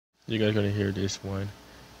You guys gonna hear this one.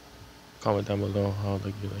 Comment down below how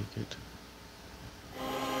you like it.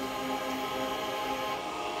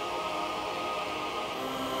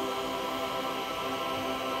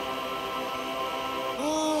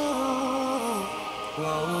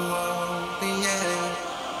 Whoa, yeah.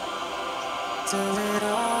 Till it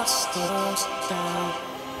all slows down.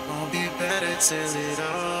 Won't be better till it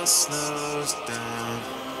all slows down.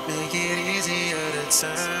 Make it easier to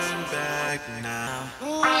turn back now.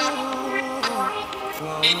 Whoa,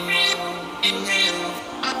 yeah.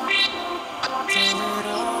 Till it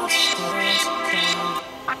all slows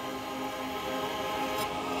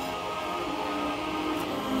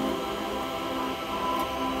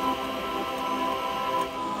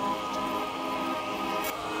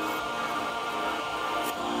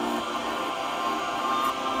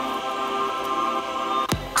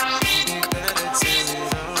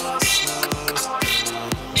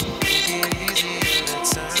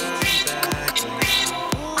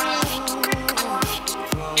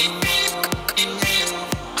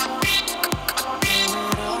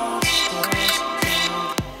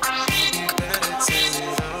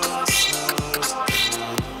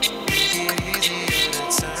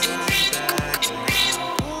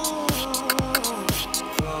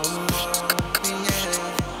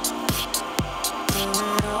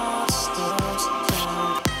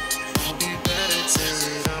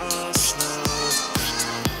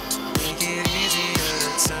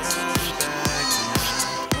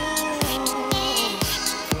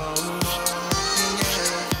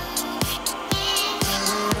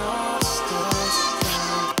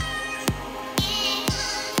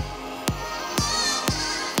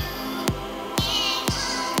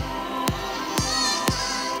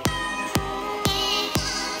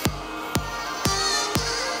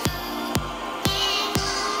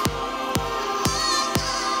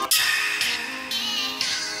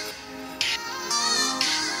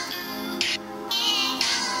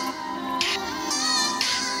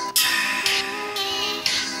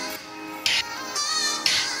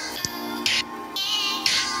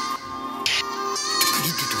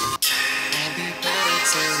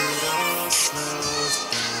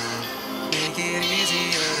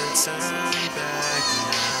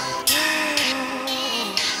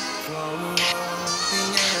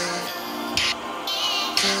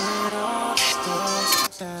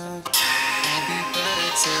down.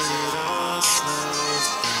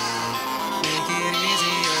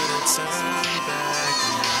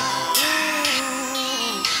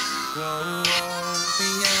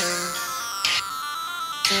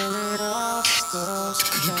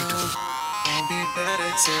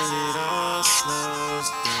 Till it all slows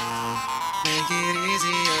down. Make it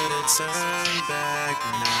easier to turn back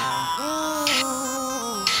now.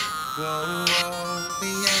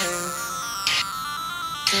 Yeah.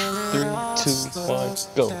 Till it all 3, 2, 1, slows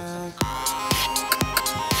go. down.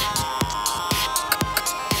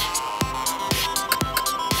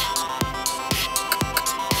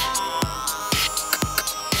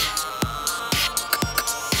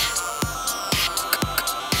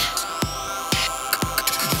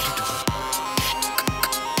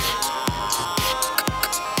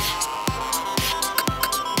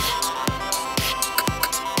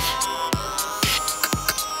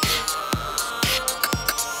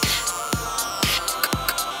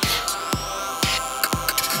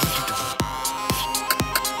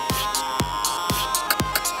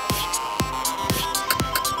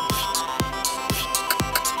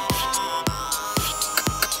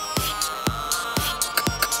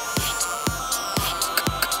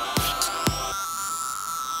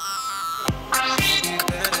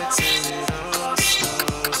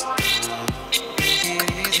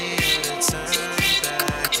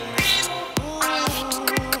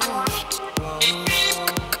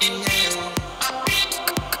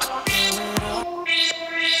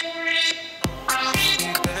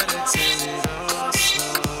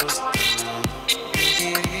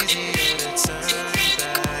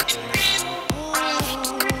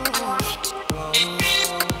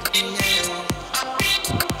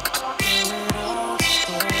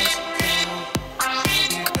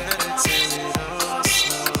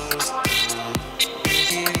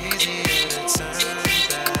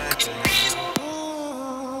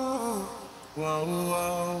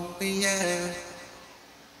 Yeah.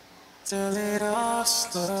 Till it all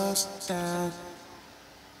slows down.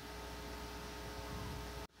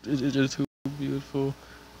 It's just too beautiful.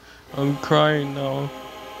 I'm crying now.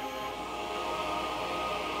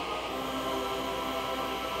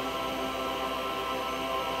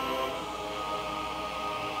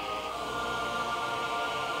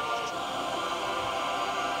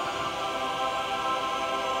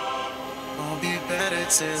 Won't be better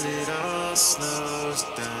till it all slows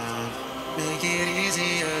down. Make it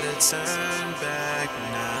easier to turn back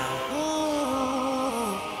now.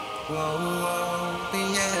 Ooh, whoa, whoa,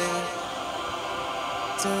 yeah.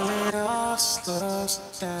 Till it all slows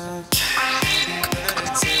down. Won't be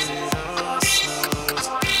better till it all slows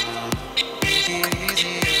down. Make it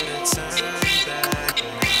easier to turn back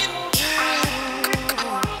now.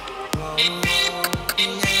 Whoa, whoa,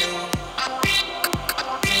 yeah.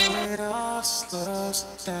 Till it all slows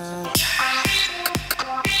down.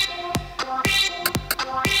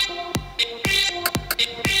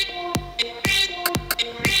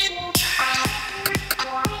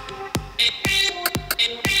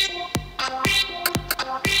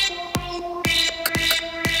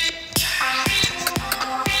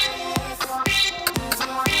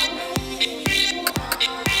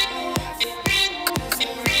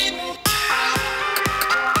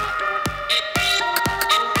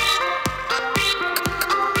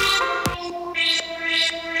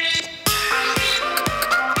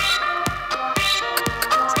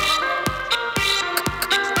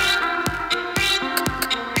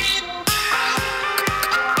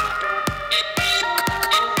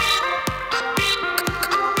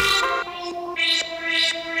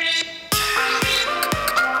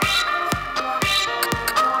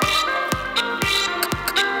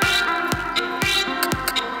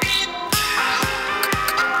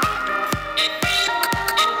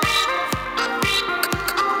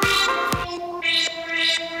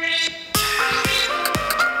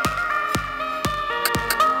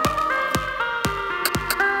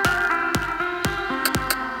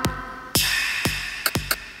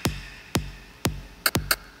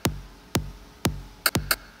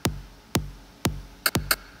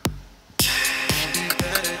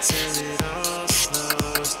 Till it all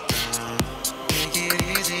slows down. Make it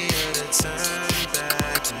easier to turn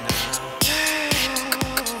back now.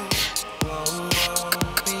 Whoa, whoa,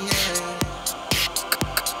 yeah.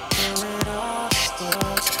 Till it all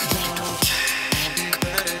slows down. Won't be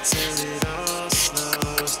better till it all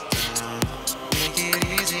slows down. Make it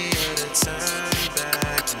easier to turn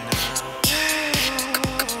back now.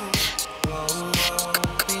 Whoa, whoa,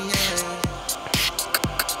 yeah.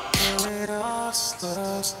 Till it all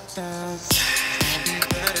slows down. Won't be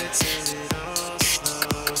better till it all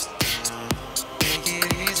slows down. Make it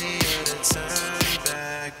easier to turn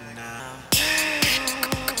back now.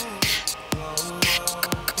 Whoa, whoa,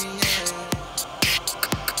 yeah.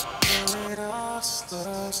 Till it all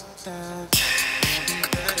slows down. Won't be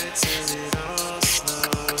better till it all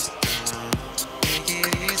slows down. Make it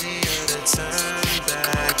easier to turn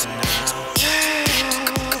back now.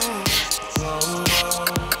 Whoa,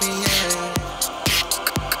 whoa, yeah.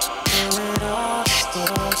 Till it all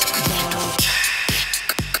slows down.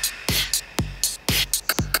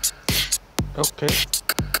 Okay.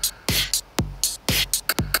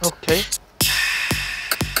 Okay.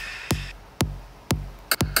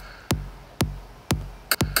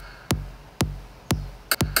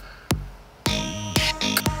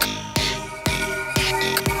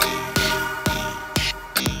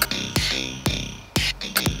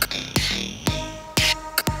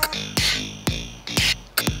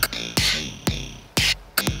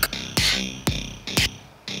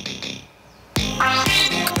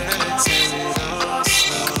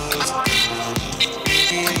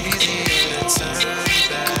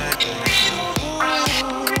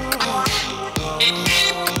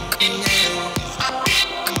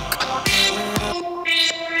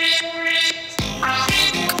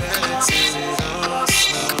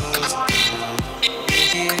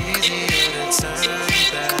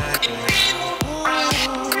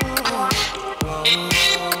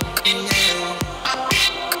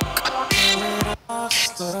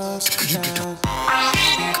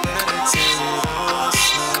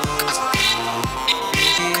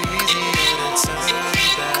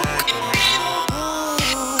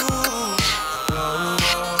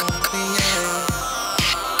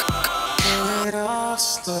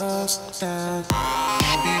 Slows down.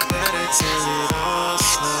 Won't be better till it all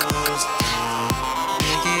slows down.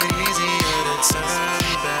 Make it easier to turn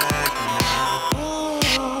back now. Whoa,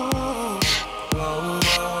 whoa,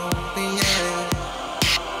 yeah.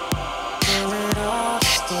 Till it all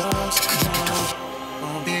slows down.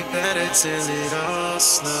 Won't be better till it all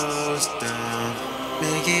slows down.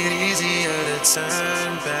 Make it easier to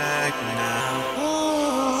turn back now.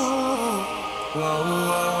 Whoa, whoa,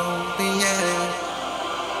 yeah.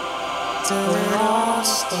 Till it all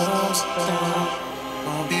slows down.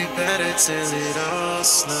 Won't be better till it all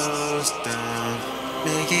slows down.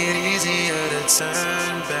 Make it easier to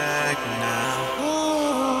turn back now.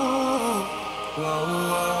 Whoa,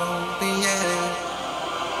 whoa, yeah.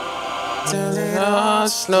 till it all all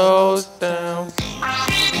slows down. Won't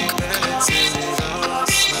be better till it all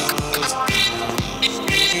slows down. Make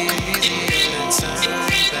it easier to turn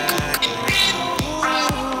back around.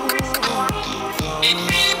 Won't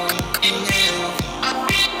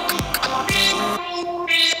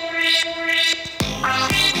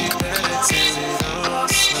be better till it all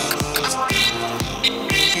slows down.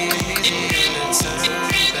 Make it easier to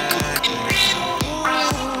turn back around.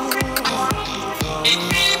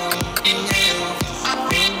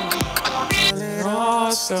 Till it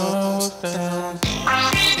all slows down.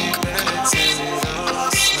 Won't be better till it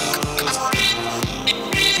all slows down.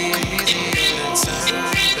 Make it easier to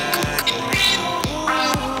turn back around.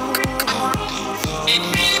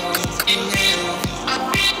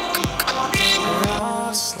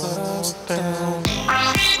 All slows down.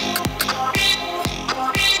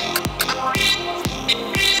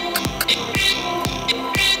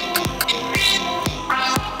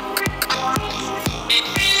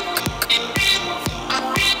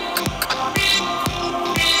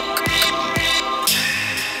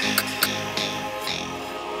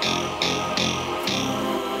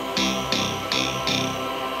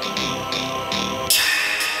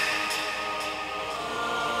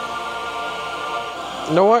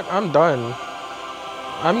 You know what? I'm done.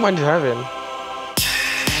 I'm going to heaven. Won't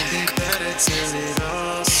be better till it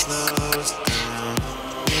all slows down.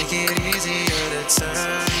 Make it easier to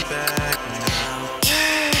turn back now.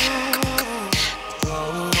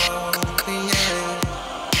 Whoa, yeah.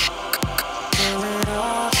 Till it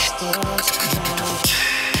all slows down.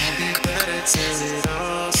 Won't be better till it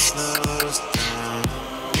all slows down.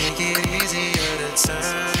 Make it easier to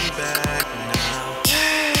turn back now.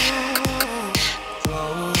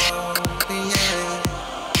 Whoa, yeah.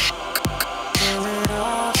 Till it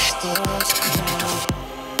all slows down.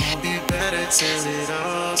 Won't be better till it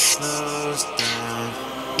all slows down.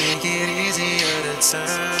 Make it easier to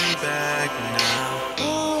turn back now.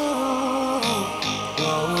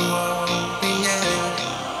 Whoa, yeah.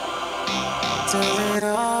 Till it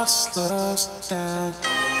all slows down.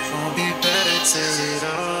 Won't be better till it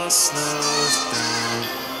all slows down.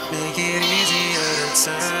 Make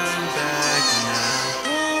it easier to turn back now.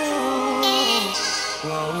 Whoa,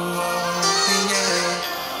 yeah.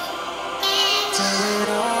 Till it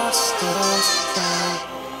all slows down.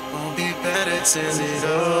 Won't be better till it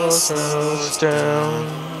all slows down.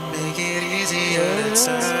 Make it easier to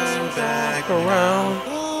turn back around.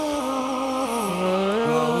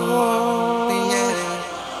 Whoa, yeah.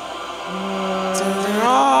 Till it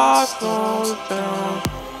all slows down.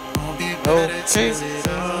 Won't be better till it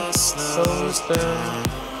all slows down.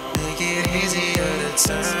 Make it easier to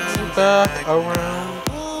turn back around.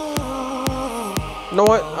 You know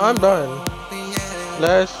what? I'm done.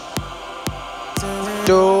 Let's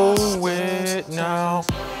do it now.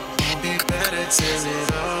 Won't be better till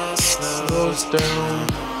it all slows down.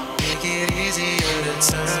 Make it easier to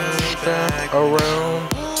turn back around.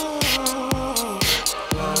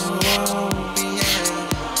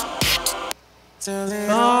 Till it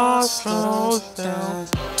all slows down.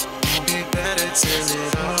 Won't be better till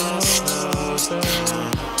it all slows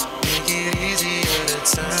down. Make it easier to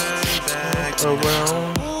turn back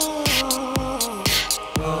around.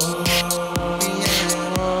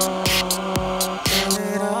 Till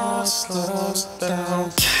it all slows down.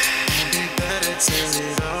 Won't be better till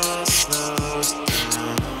it all slows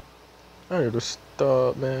down. I need to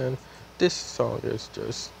stop, man. This song is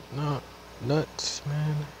just not nuts,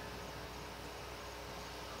 man.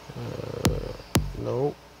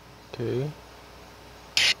 Nope. Okay.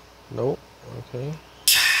 Nope. Okay.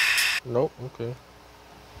 Nope. Okay.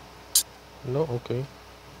 No. Okay.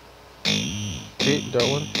 Okay, that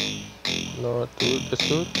one. Not dude. This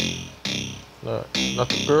dude. Not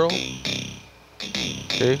the girl.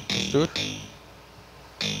 Okay, this dude.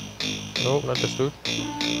 Nope, not this dude.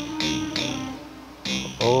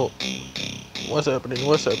 Oh, what's happening?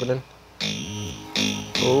 What's happening?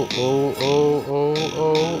 Oh, oh, oh, oh,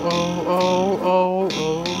 oh, oh, oh, oh, oh,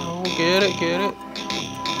 oh, get it, get it.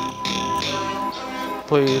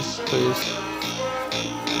 Please, please.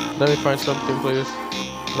 Let me find something, please.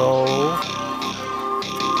 No.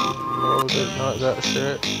 No, that's not that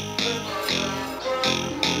shit.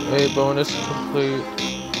 A bonus complete.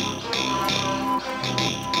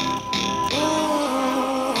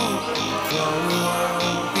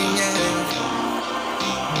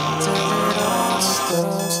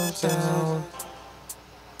 Down.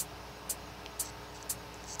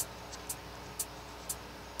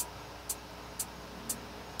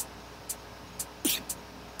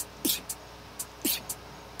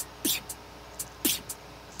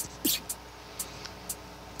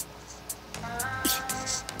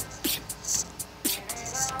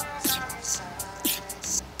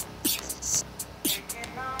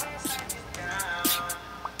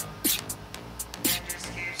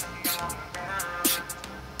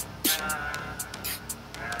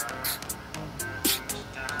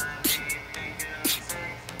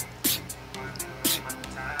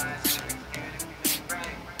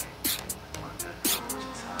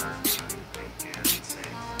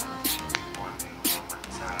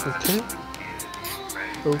 Okay.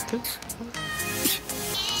 Okay.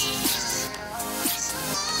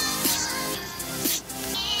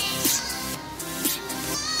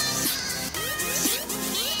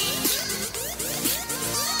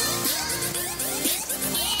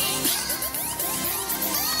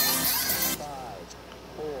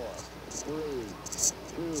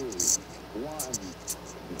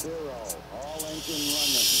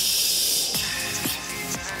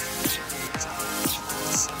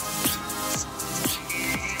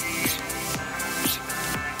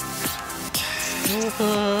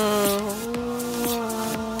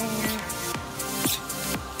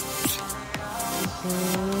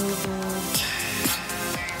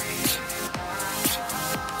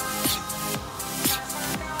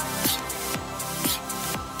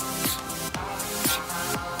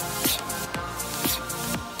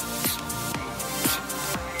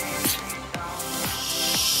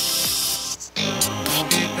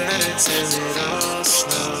 Better till it all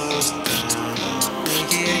slows down.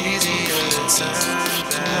 Make it easier to turn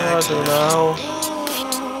back. I don't know.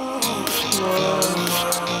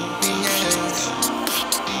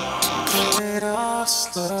 Till it all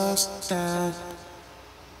slows down.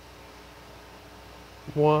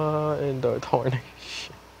 What in the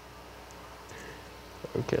tarnation?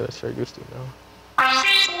 Okay, let's try this thing now.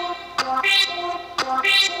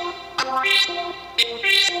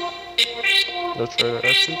 Let's try that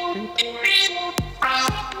acid beat.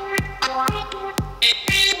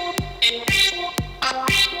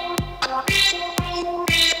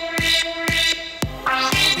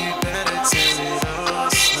 Be better till it all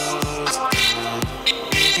slows down.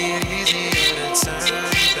 Make it easier to turn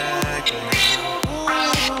back now. Whoa,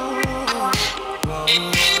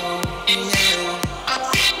 yeah.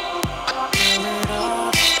 Till it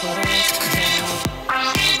all slows down.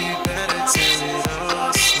 Be better till it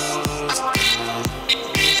all slows down.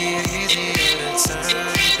 Make it easier to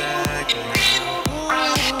turn back now.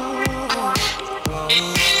 Whoa,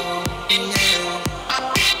 yeah.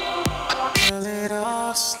 Till it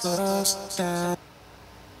all slows down.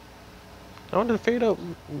 I want to fade up,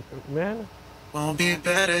 man. Won't be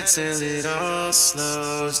better till it all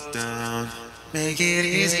slows down. Make it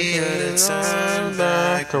easier to turn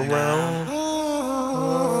back around.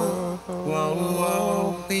 Whoa, whoa,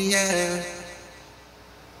 whoa, yeah.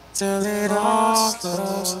 Till it all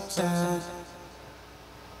slows